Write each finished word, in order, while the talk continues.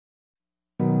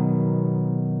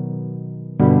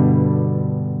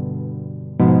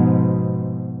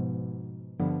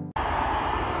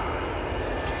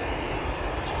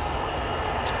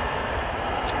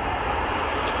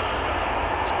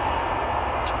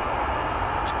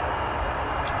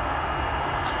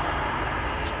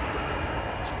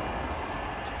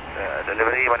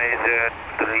delivery, Malaysia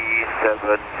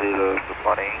 370, good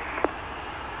morning.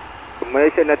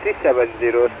 Malaysia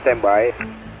 370, standby.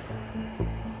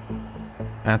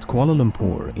 At Kuala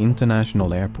Lumpur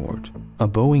International Airport, a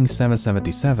Boeing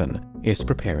 777 is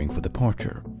preparing for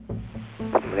departure.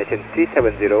 Malaysia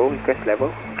 370, request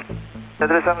level.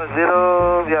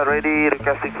 370, we are ready,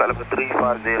 requesting flight level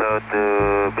 350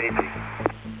 to Beijing.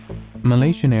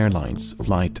 Malaysian Airlines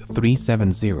Flight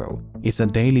 370 is a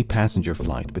daily passenger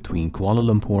flight between Kuala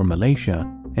Lumpur, Malaysia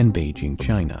and Beijing,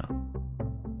 China.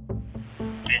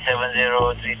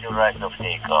 370, 32 right of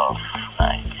takeoff.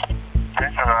 Nice.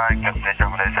 32 right, Malaysia,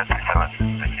 Malaysia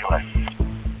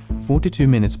 370, 42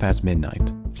 minutes past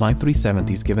midnight, Flight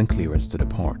 370 is given clearance to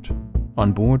depart.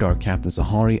 On board are Captain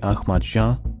Zahari Ahmad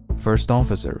Shah, First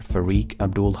Officer Farik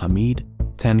Abdul Hamid,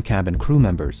 10 cabin crew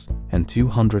members, and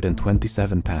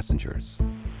 227 passengers.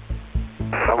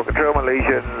 Number control,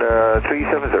 Malaysian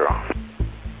 370.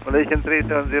 Malaysian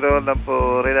 370,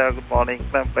 Lumpur radar, good morning,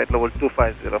 climb flight level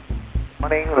 250.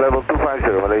 Morning, level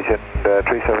 250, Malaysian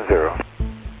 370.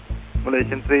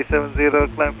 Malaysian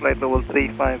 370, climb flight level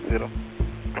 350.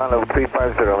 Level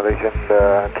 350, Malaysian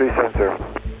 370.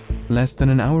 Less than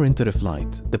an hour into the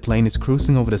flight, the plane is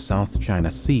cruising over the South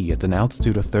China Sea at an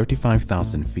altitude of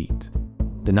 35,000 feet.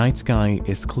 The night sky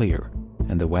is clear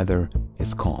and the weather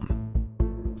is calm.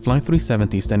 Flight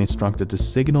 370 is then instructed to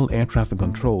signal air traffic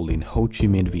control in Ho Chi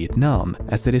Minh, Vietnam,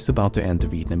 as it is about to enter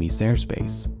Vietnamese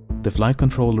airspace. The flight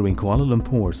controller in Kuala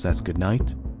Lumpur says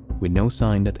goodnight, with no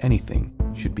sign that anything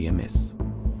should be amiss.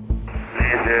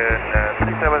 Malaysian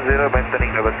 370,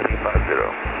 maintaining level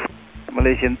 350.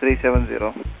 Malaysian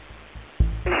 370.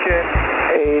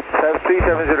 Malaysian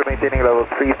 370, maintaining level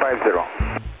 350.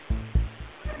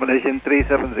 Malaysian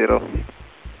 370.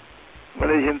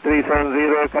 Malaysian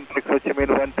 370, contact Ho Chi Minh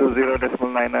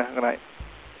 120.9, good night.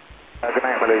 Good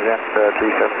night, Malaysian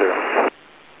 370.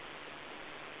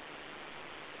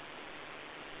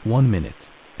 1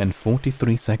 minute and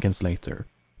 43 seconds later,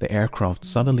 the aircraft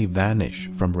suddenly vanish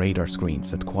from radar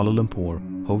screens at Kuala Lumpur,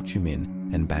 Ho Chi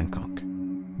Minh and Bangkok.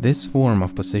 This form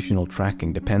of positional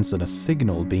tracking depends on a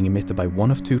signal being emitted by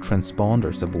one of two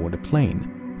transponders aboard the plane,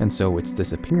 and so its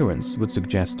disappearance would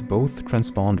suggest both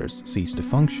transponders ceased to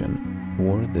function,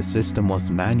 or the system was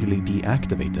manually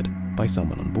deactivated by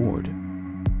someone on board.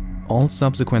 All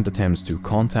subsequent attempts to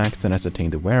contact and ascertain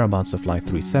the whereabouts of Flight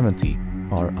 370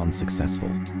 are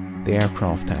unsuccessful. The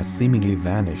aircraft has seemingly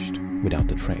vanished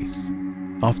without a trace.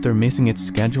 After missing its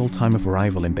scheduled time of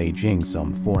arrival in Beijing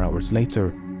some 4 hours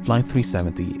later, Flight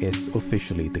 370 is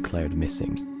officially declared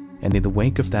missing. And in the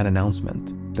wake of that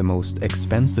announcement, the most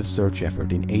expensive search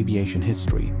effort in aviation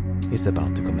history is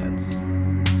about to commence.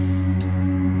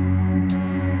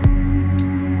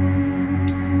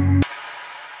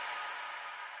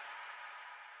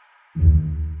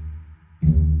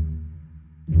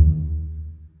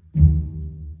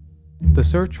 The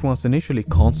search was initially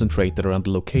concentrated around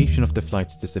the location of the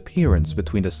flight's disappearance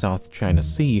between the South China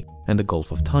Sea and the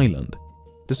Gulf of Thailand.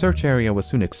 The search area was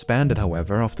soon expanded,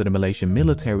 however, after the Malaysian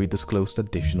military disclosed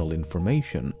additional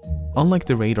information. Unlike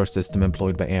the radar system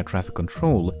employed by air traffic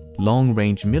control,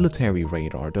 long-range military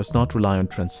radar does not rely on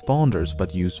transponders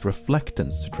but use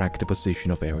reflectance to track the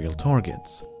position of aerial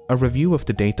targets. A review of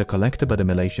the data collected by the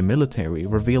Malaysian military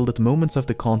revealed that moments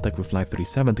after contact with Flight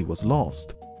 370 was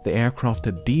lost, the aircraft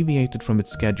had deviated from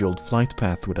its scheduled flight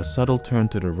path with a subtle turn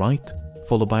to the right,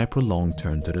 followed by a prolonged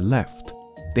turn to the left.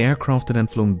 The aircraft had then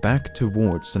flown back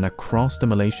towards and across the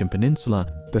Malaysian peninsula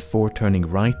before turning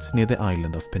right near the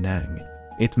island of Penang.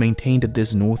 It maintained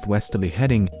this northwesterly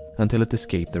heading until it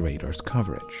escaped the radar's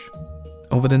coverage.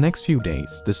 Over the next few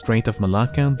days, the Strait of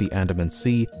Malacca, the Andaman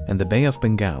Sea, and the Bay of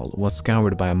Bengal was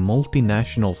scoured by a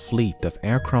multinational fleet of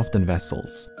aircraft and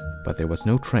vessels, but there was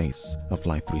no trace of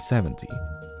Flight 370.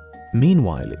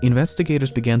 Meanwhile,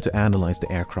 investigators began to analyze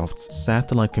the aircraft's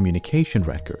satellite communication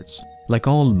records. Like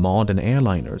all modern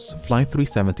airliners, Flight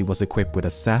 370 was equipped with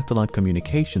a satellite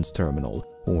communications terminal,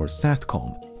 or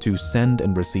SATCOM, to send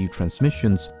and receive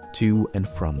transmissions to and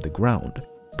from the ground.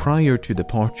 Prior to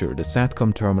departure, the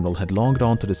SATCOM terminal had logged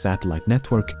onto the satellite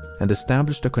network and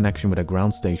established a connection with a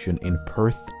ground station in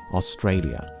Perth,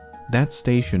 Australia. That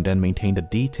station then maintained a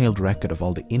detailed record of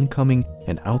all the incoming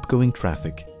and outgoing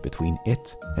traffic between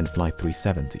it and Flight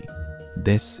 370.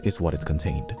 This is what it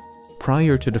contained.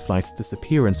 Prior to the flight's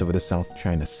disappearance over the South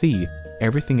China Sea,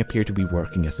 everything appeared to be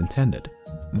working as intended.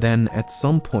 Then, at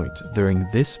some point during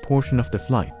this portion of the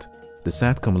flight, the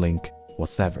SATCOM link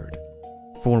was severed.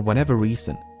 For whatever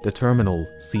reason, the terminal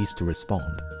ceased to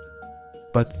respond.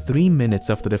 But 3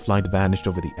 minutes after the flight vanished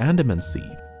over the Andaman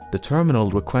Sea, the terminal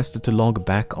requested to log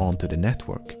back onto the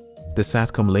network. The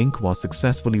SATCOM link was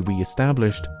successfully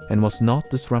re-established and was not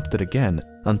disrupted again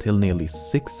until nearly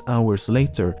 6 hours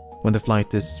later, when the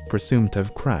flight is presumed to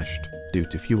have crashed due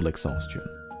to fuel exhaustion.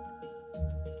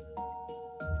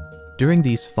 During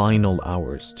these final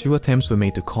hours, 2 attempts were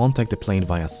made to contact the plane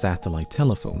via satellite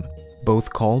telephone.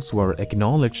 Both calls were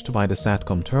acknowledged by the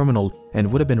SATCOM terminal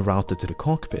and would have been routed to the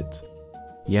cockpit.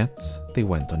 Yet, they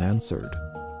went unanswered.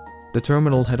 The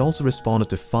terminal had also responded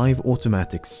to 5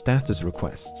 automatic status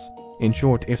requests. In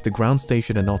short, if the ground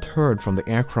station had not heard from the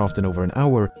aircraft in over an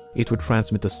hour, it would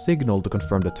transmit a signal to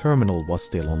confirm the terminal was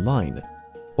still online.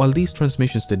 While these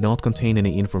transmissions did not contain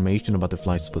any information about the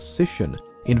flight's position,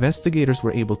 investigators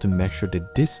were able to measure the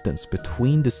distance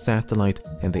between the satellite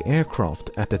and the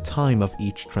aircraft at the time of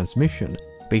each transmission,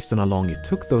 based on how long it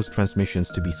took those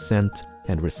transmissions to be sent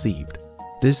and received.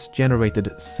 This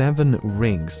generated 7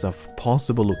 rings of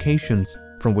possible locations,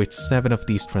 from which 7 of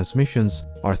these transmissions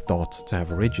are thought to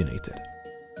have originated.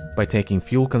 By taking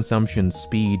fuel consumption,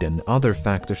 speed, and other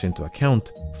factors into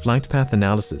account, flight path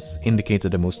analysis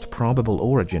indicated the most probable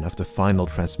origin of the final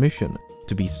transmission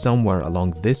to be somewhere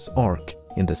along this arc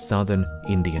in the southern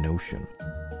Indian Ocean.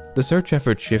 The search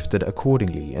effort shifted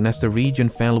accordingly, and as the region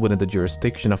fell within the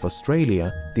jurisdiction of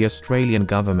Australia, the Australian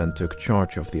government took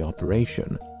charge of the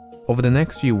operation. Over the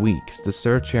next few weeks, the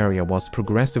search area was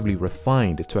progressively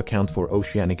refined to account for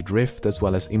oceanic drift as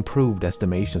well as improved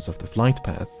estimations of the flight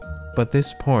path. But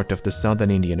this part of the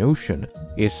southern Indian Ocean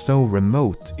is so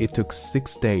remote it took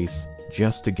 6 days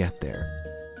just to get there.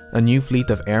 A new fleet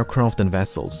of aircraft and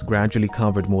vessels gradually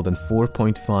covered more than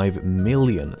 4.5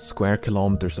 million square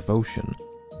kilometers of ocean,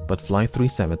 but Flight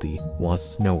 370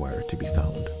 was nowhere to be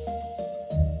found.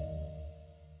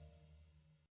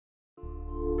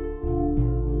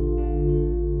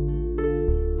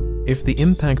 If the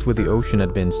impact with the ocean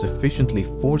had been sufficiently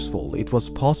forceful, it was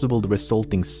possible the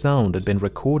resulting sound had been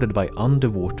recorded by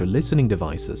underwater listening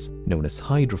devices known as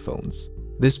hydrophones.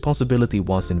 This possibility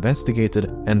was investigated,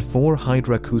 and 4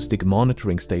 hydroacoustic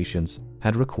monitoring stations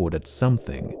had recorded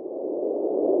something.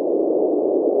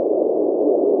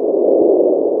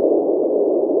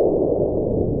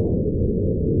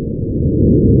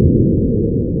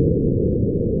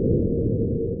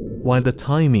 While the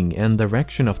timing and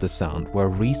direction of the sound were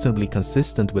reasonably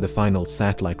consistent with the final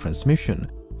satellite transmission,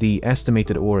 the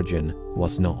estimated origin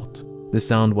was not. The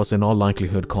sound was in all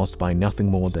likelihood caused by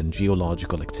nothing more than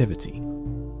geological activity.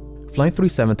 Flight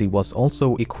 370 was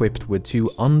also equipped with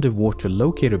 2 underwater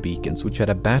locator beacons which had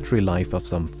a battery life of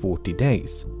some 40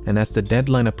 days, and as the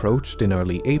deadline approached in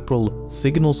early April,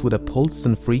 signals with a pulse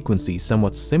and frequency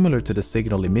somewhat similar to the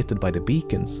signal emitted by the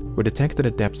beacons were detected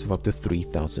at depths of up to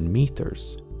 3,000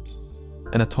 meters.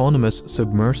 An autonomous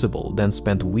submersible then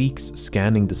spent weeks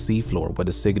scanning the seafloor where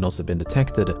the signals had been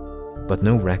detected, but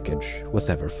no wreckage was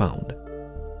ever found.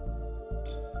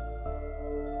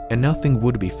 And nothing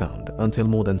would be found until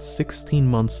more than 16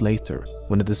 months later,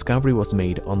 when a discovery was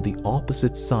made on the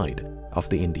opposite side of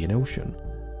the Indian Ocean.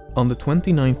 On the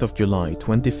 29th of July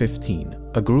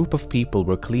 2015, a group of people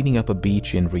were cleaning up a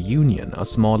beach in Reunion, a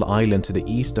small island to the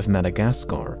east of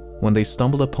Madagascar, when they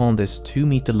stumbled upon this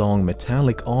 2-meter-long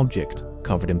metallic object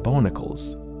covered in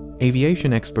barnacles.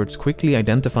 Aviation experts quickly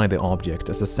identified the object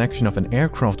as a section of an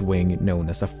aircraft wing known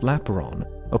as a flaperon.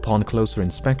 Upon closer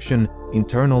inspection,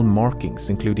 internal markings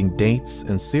including dates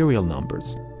and serial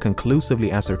numbers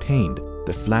conclusively ascertained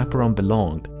the flaperon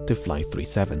belonged to Flight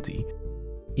 370.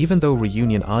 Even though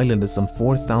Reunion Island is some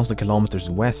 4,000 kilometers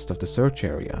west of the search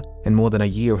area, and more than a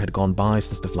year had gone by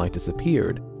since the flight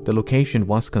disappeared, the location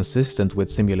was consistent with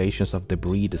simulations of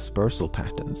debris dispersal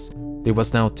patterns. There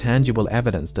was now tangible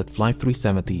evidence that Flight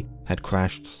 370 had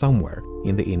crashed somewhere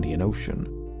in the Indian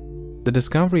Ocean. The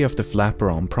discovery of the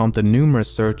flaperon prompted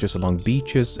numerous searches along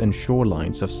beaches and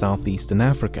shorelines of southeastern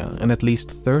Africa, and at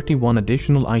least 31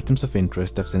 additional items of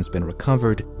interest have since been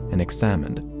recovered and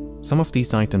examined. Some of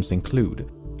these items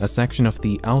include a section of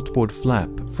the outboard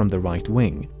flap from the right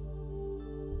wing,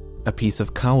 a piece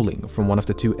of cowling from one of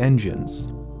the 2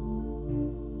 engines,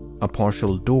 a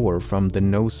partial door from the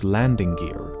nose landing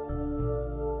gear,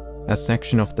 a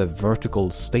section of the vertical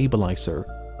stabilizer,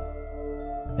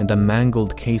 and a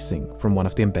mangled casing from one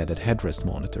of the embedded headrest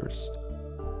monitors.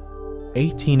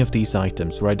 18 of these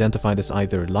items were identified as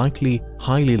either likely,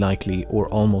 highly likely, or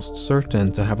almost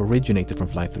certain to have originated from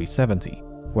Flight 370,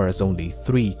 whereas only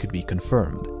 3 could be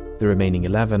confirmed. The remaining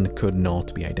 11 could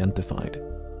not be identified.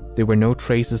 There were no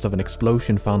traces of an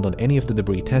explosion found on any of the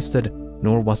debris tested,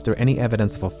 nor was there any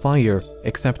evidence of a fire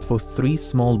except for 3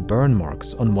 small burn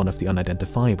marks on one of the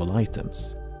unidentifiable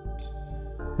items.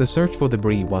 The search for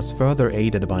debris was further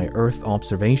aided by Earth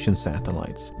observation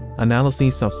satellites.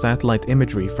 Analyses of satellite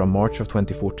imagery from March of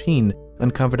 2014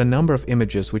 uncovered a number of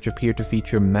images which appear to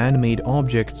feature man-made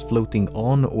objects floating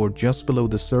on or just below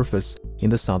the surface in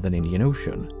the southern Indian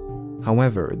Ocean.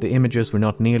 However, the images were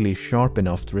not nearly sharp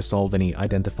enough to resolve any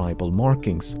identifiable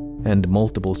markings, and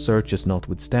multiple searches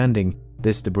notwithstanding,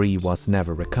 this debris was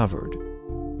never recovered.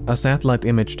 A satellite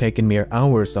image taken mere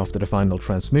hours after the final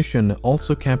transmission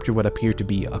also captured what appeared to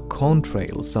be a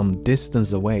contrail some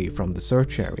distance away from the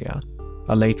search area.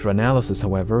 A later analysis,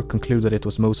 however, concluded it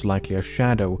was most likely a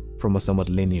shadow from a somewhat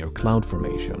linear cloud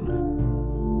formation.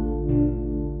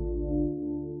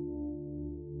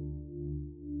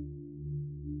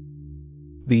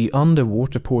 The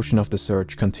underwater portion of the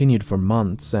search continued for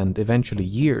months and eventually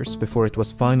years before it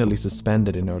was finally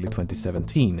suspended in early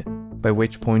 2017, by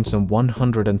which point some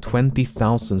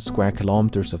 120,000 square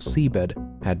kilometers of seabed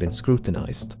had been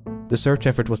scrutinized. The search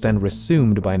effort was then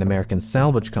resumed by an American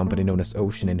salvage company known as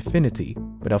Ocean Infinity,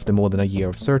 but after more than a year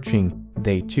of searching,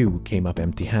 they too came up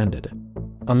empty-handed.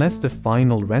 Unless the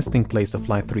final resting place of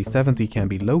Flight 370 can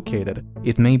be located,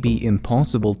 it may be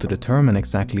impossible to determine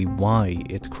exactly why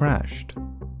it crashed.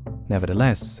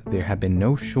 Nevertheless, there have been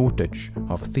no shortage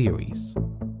of theories.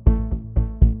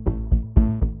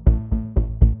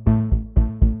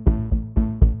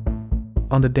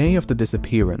 On the day of the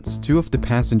disappearance, two of the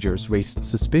passengers raised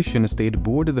suspicion as they had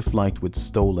boarded the flight with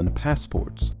stolen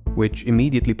passports, which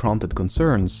immediately prompted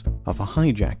concerns of a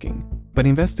hijacking. But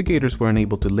investigators were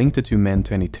unable to link the two men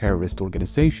to any terrorist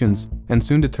organizations and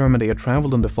soon determined they had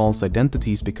traveled under false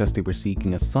identities because they were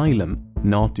seeking asylum,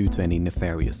 not due to any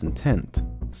nefarious intent.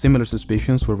 Similar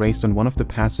suspicions were raised when one of the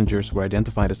passengers were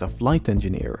identified as a flight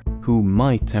engineer who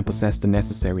might have possessed the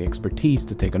necessary expertise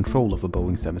to take control of a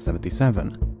Boeing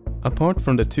 777. Apart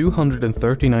from the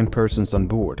 239 persons on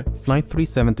board, Flight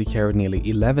 370 carried nearly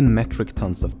 11 metric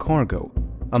tons of cargo.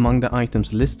 Among the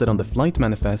items listed on the flight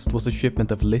manifest was a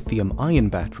shipment of lithium-ion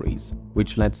batteries,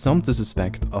 which led some to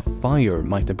suspect a fire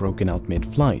might have broken out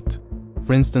mid-flight.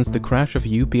 For instance, the crash of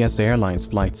UPS Airlines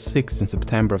Flight 6 in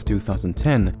September of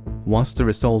 2010 was the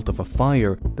result of a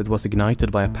fire that was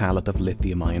ignited by a pallet of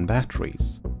lithium-ion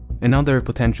batteries. Another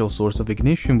potential source of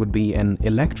ignition would be an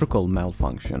electrical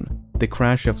malfunction. The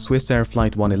crash of Swiss Air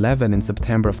Flight 111 in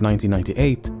September of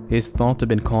 1998 is thought to have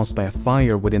been caused by a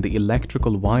fire within the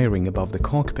electrical wiring above the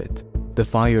cockpit. The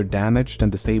fire damaged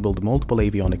and disabled multiple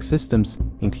avionic systems,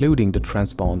 including the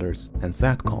transponders and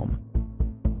SATCOM.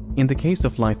 In the case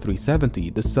of Flight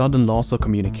 370, the sudden loss of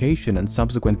communication and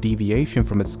subsequent deviation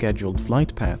from its scheduled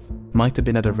flight path might have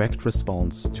been a direct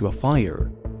response to a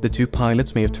fire. The two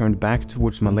pilots may have turned back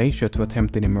towards Malaysia to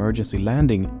attempt an emergency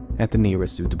landing at the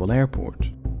nearest suitable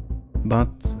airport.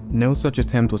 But no such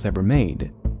attempt was ever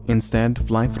made. Instead,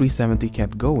 Flight 370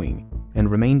 kept going and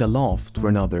remained aloft for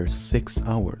another 6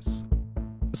 hours.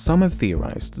 Some have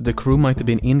theorized the crew might have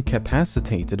been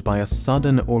incapacitated by a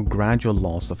sudden or gradual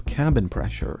loss of cabin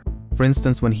pressure. For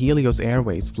instance, when Helios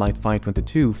Airways Flight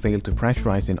 522 failed to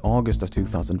pressurize in August of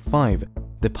 2005,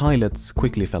 the pilots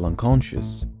quickly fell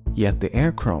unconscious. Yet the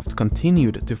aircraft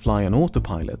continued to fly on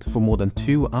autopilot for more than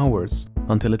 2 hours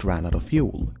until it ran out of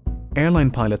fuel.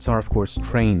 Airline pilots are of course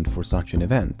trained for such an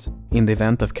event. In the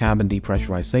event of cabin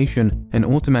depressurization, an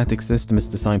automatic system is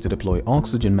designed to deploy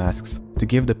oxygen masks to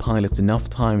give the pilots enough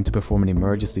time to perform an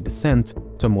emergency descent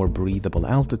to a more breathable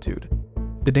altitude.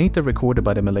 The data recorded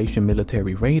by the Malaysian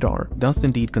military radar does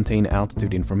indeed contain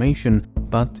altitude information,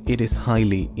 but it is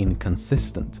highly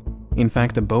inconsistent. In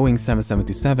fact, the Boeing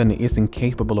 777 is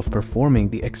incapable of performing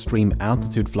the extreme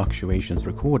altitude fluctuations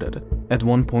recorded. At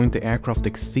one point, the aircraft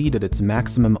exceeded its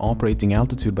maximum operating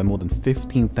altitude by more than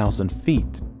 15,000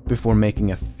 feet, before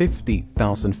making a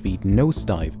 50,000 feet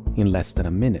nosedive in less than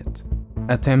a minute.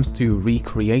 Attempts to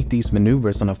recreate these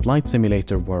maneuvers on a flight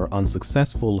simulator were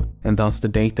unsuccessful, and thus the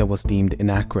data was deemed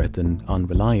inaccurate and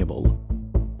unreliable.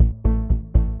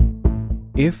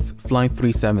 If Flight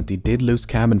 370 did lose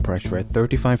cabin pressure at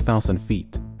 35,000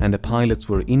 feet, and the pilots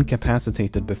were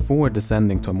incapacitated before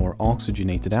descending to a more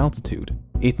oxygenated altitude,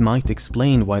 it might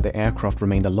explain why the aircraft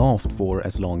remained aloft for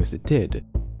as long as it did.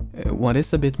 What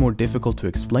is a bit more difficult to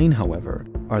explain, however,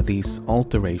 are these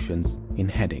alterations in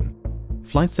heading.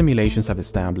 Flight simulations have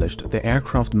established the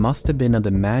aircraft must have been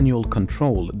under manual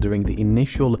control during the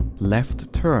initial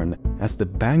left turn, as the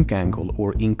bank angle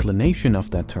or inclination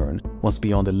of that turn was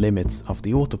beyond the limits of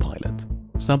the autopilot.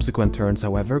 Subsequent turns,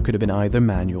 however, could have been either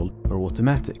manual or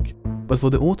automatic. But for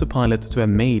the autopilot to have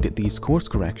made these course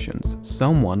corrections,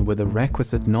 someone with the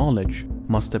requisite knowledge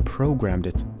must have programmed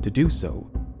it to do so.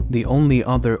 The only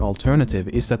other alternative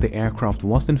is that the aircraft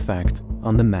was in fact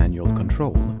under manual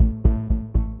control.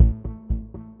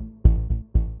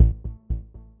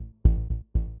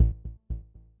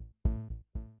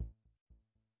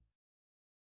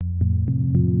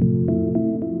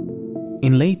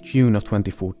 In late June of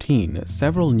 2014,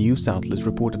 several news outlets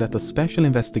reported that a special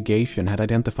investigation had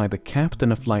identified the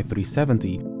captain of Flight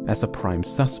 370 as a prime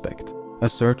suspect. A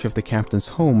search of the captain's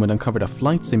home had uncovered a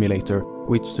flight simulator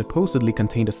which supposedly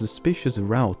contained a suspicious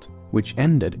route which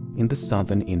ended in the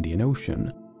southern Indian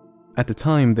Ocean. At the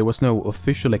time, there was no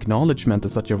official acknowledgement that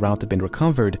such a route had been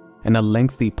recovered, and a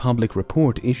lengthy public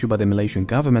report issued by the Malaysian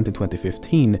government in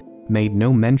 2015 made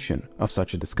no mention of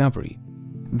such a discovery.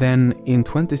 Then, in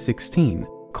 2016,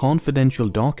 confidential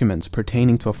documents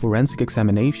pertaining to a forensic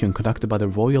examination conducted by the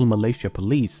Royal Malaysia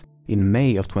Police in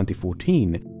May of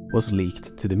 2014 was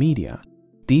leaked to the media.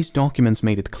 These documents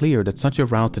made it clear that such a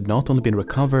route had not only been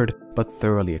recovered, but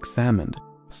thoroughly examined.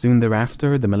 Soon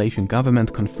thereafter, the Malaysian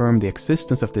government confirmed the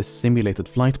existence of this simulated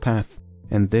flight path,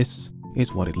 and this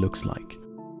is what it looks like.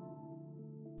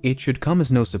 It should come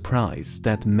as no surprise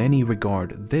that many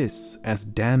regard this as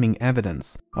damning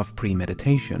evidence of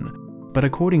premeditation, but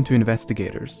according to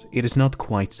investigators, it is not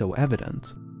quite so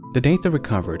evident. The data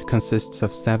recovered consists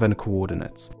of 7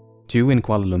 coordinates, 2 in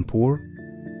Kuala Lumpur,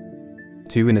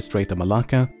 2 in the Strait of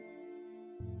Malacca,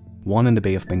 1 in the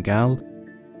Bay of Bengal,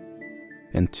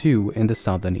 and 2 in the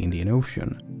southern Indian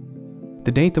Ocean.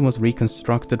 The data was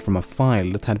reconstructed from a file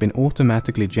that had been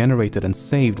automatically generated and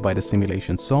saved by the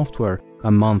simulation software a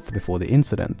month before the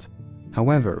incident.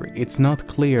 However, it's not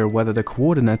clear whether the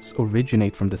coordinates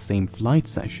originate from the same flight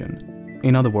session.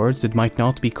 In other words, it might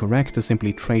not be correct to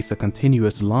simply trace a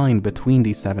continuous line between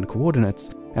these 7 coordinates,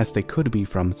 as they could be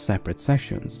from separate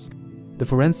sessions. The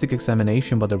forensic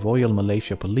examination by the Royal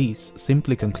Malaysia Police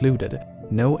simply concluded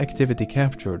no activity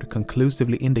captured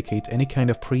conclusively indicate any kind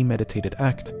of premeditated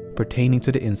act pertaining to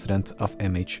the incident of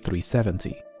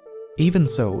mh370. Even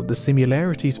so, the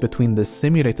similarities between the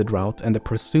simulated route and the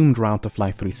presumed route of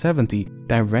Flight 370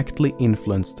 directly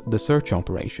influenced the search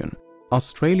operation.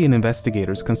 Australian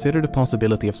investigators considered the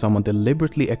possibility of someone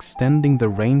deliberately extending the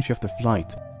range of the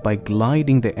flight by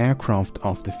gliding the aircraft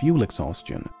off the fuel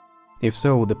exhaustion. If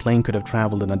so, the plane could have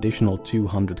traveled an additional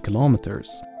 200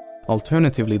 kilometers.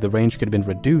 Alternatively, the range could have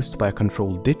been reduced by a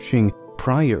controlled ditching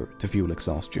prior to fuel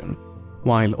exhaustion.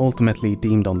 While ultimately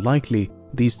deemed unlikely,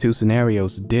 these 2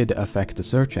 scenarios did affect the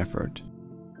search effort.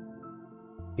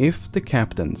 If the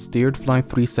captain steered Flight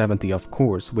 370 off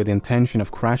course with the intention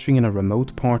of crashing in a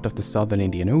remote part of the southern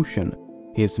Indian Ocean,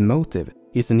 his motive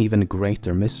is an even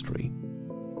greater mystery.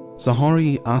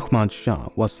 Zahari Ahmad Shah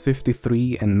was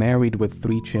 53 and married with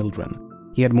 3 children.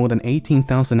 He had more than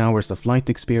 18,000 hours of flight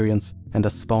experience and a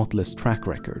spotless track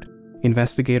record.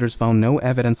 Investigators found no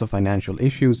evidence of financial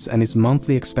issues, and his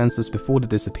monthly expenses before the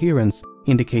disappearance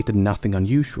indicated nothing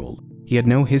unusual. He had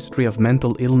no history of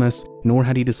mental illness, nor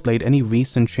had he displayed any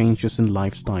recent changes in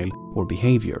lifestyle or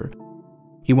behavior.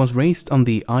 He was raised on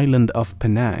the island of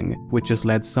Penang, which has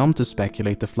led some to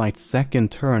speculate the flight's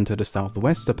second turn to the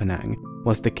southwest of Penang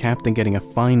was the captain getting a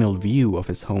final view of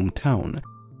his hometown.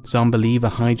 Some believe a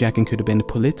hijacking could have been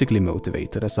politically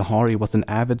motivated, as Zahari was an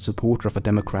avid supporter of a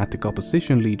democratic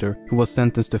opposition leader who was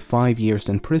sentenced to 5 years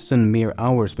in prison mere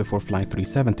hours before Flight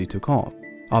 370 took off.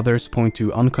 Others point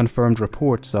to unconfirmed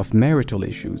reports of marital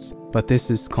issues, but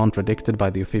this is contradicted by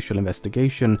the official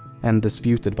investigation and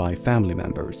disputed by family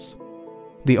members.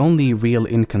 The only real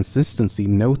inconsistency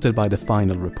noted by the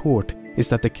final report is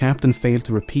that the captain failed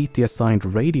to repeat the assigned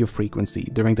radio frequency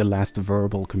during the last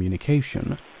verbal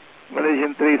communication.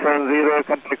 Malaysian 370,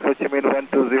 contact Ho Chi Minh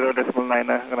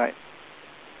 120.9. Good night.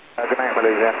 Good night,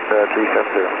 Malaysian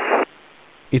 370.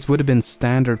 It would have been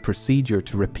standard procedure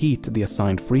to repeat the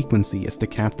assigned frequency, as the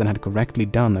captain had correctly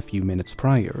done a few minutes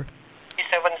prior.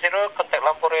 370, contact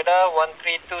Lampur radar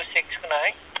 1326. Good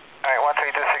night. Alright,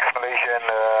 1326 Malaysian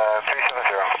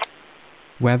 370.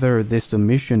 Whether this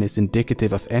omission is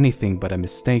indicative of anything but a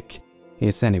mistake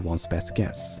is anyone's best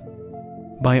guess.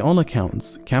 By all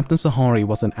accounts, Captain Zahari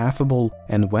was an affable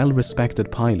and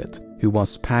well-respected pilot who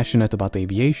was passionate about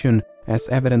aviation, as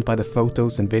evident by the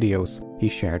photos and videos he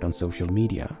shared on social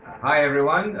media. Hi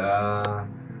everyone,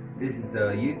 this is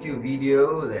a YouTube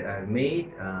video that I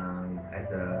made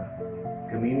as a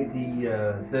community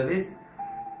service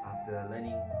after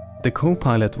learning. The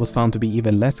co-pilot was found to be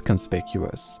even less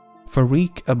conspicuous.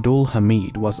 Farik Abdul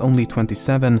Hamid was only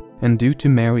 27, and due to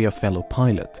marry a fellow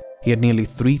pilot, he had nearly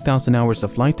 3,000 hours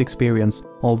of flight experience,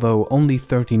 although only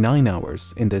 39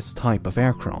 hours in this type of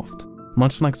aircraft.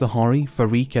 Much like Zahari,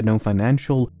 Farik had no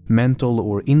financial, mental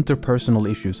or interpersonal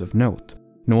issues of note,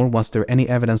 nor was there any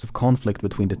evidence of conflict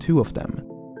between the two of them.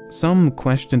 Some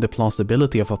questioned the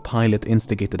plausibility of a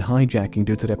pilot-instigated hijacking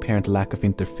due to the apparent lack of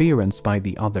interference by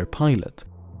the other pilot.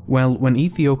 Well, when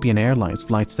Ethiopian Airlines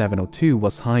Flight 702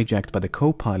 was hijacked by the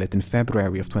co-pilot in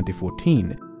February of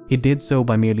 2014, He did so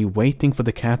by merely waiting for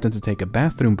the captain to take a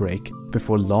bathroom break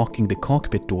before locking the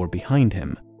cockpit door behind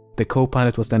him. The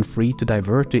co-pilot was then free to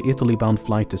divert the Italy-bound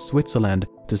flight to Switzerland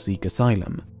to seek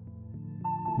asylum.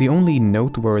 The only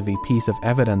noteworthy piece of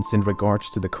evidence in regards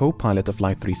to the co-pilot of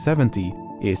Flight 370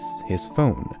 is his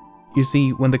phone. You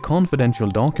see, when the confidential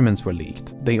documents were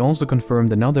leaked, they also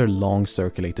confirmed another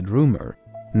long-circulated rumor,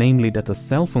 namely that a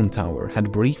cell phone tower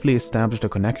had briefly established a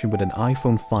connection with an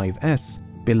iPhone 5S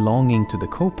belonging to the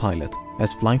co-pilot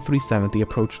as Flight 370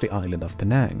 approached the island of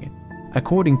Penang.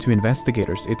 According to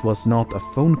investigators, it was not a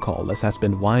phone call as has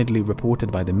been widely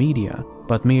reported by the media,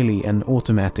 but merely an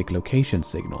automatic location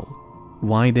signal.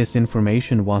 Why this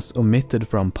information was omitted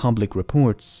from public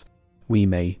reports, we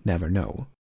may never know.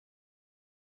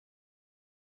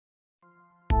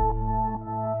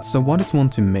 So what is one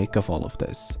to make of all of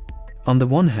this? On the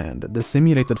one hand, the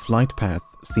simulated flight path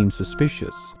seems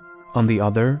suspicious. On the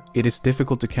other, it is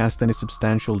difficult to cast any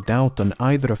substantial doubt on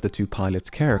either of the two pilots'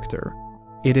 character.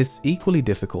 It is equally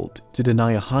difficult to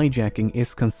deny a hijacking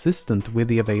is consistent with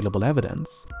the available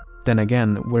evidence. Then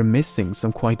again, we're missing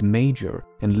some quite major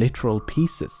and literal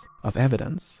pieces of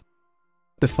evidence.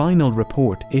 The final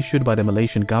report issued by the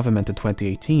Malaysian government in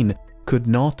 2018 could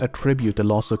not attribute the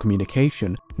loss of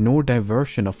communication nor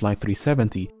diversion of Flight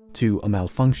 370 to a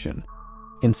malfunction.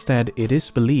 Instead, it is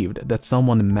believed that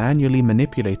someone manually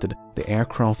manipulated the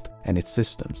aircraft and its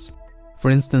systems.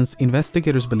 For instance,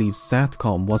 investigators believe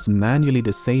SATCOM was manually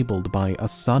disabled by a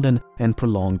sudden and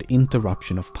prolonged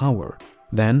interruption of power.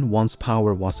 Then, once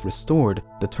power was restored,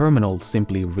 the terminal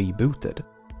simply rebooted.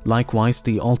 Likewise,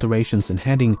 the alterations in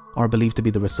heading are believed to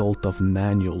be the result of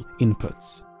manual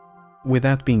inputs. With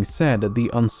that being said, the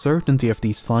uncertainty of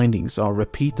these findings are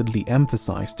repeatedly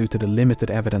emphasized due to the limited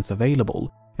evidence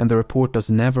available, and the report does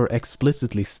never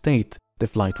explicitly state the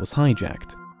flight was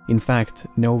hijacked. In fact,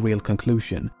 no real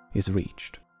conclusion is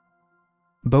reached.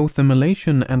 Both the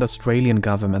Malaysian and Australian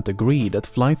government agree that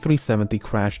Flight 370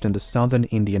 crashed in the southern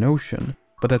Indian Ocean,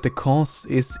 but that the cause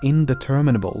is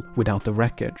indeterminable without the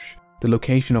wreckage, the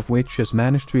location of which has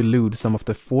managed to elude some of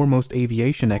the foremost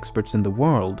aviation experts in the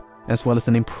world, as well as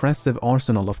an impressive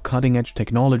arsenal of cutting-edge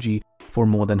technology for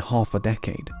more than half a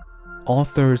decade.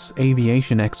 Authors,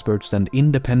 aviation experts, and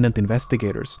independent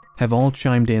investigators have all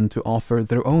chimed in to offer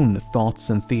their own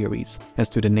thoughts and theories as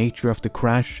to the nature of the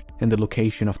crash and the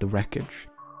location of the wreckage.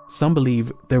 Some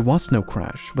believe there was no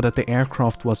crash, but that the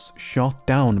aircraft was shot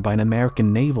down by an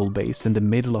American naval base in the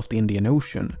middle of the Indian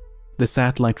Ocean. The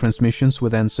satellite transmissions were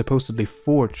then supposedly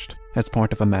forged as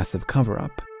part of a massive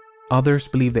cover-up. Others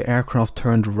believe the aircraft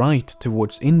turned right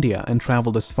towards India and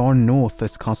traveled as far north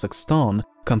as Kazakhstan,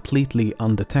 completely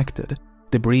undetected.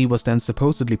 Debris was then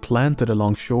supposedly planted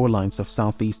along shorelines of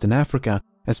southeastern Africa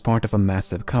as part of a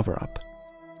massive cover-up.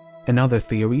 Another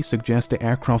theory suggests the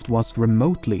aircraft was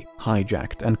remotely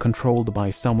hijacked and controlled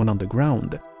by someone on the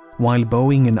ground. While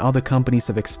Boeing and other companies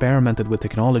have experimented with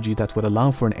technology that would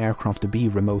allow for an aircraft to be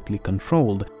remotely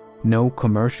controlled, no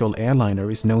commercial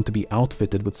airliner is known to be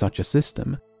outfitted with such a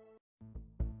system.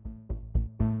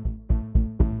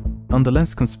 On the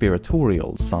less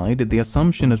conspiratorial side, the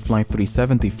assumption that Flight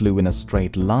 370 flew in a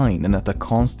straight line and at a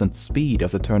constant speed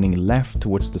after turning left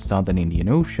towards the southern Indian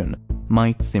Ocean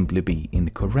might simply be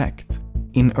incorrect.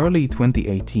 In early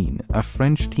 2018, a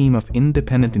French team of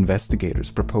independent investigators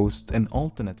proposed an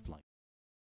alternate flight.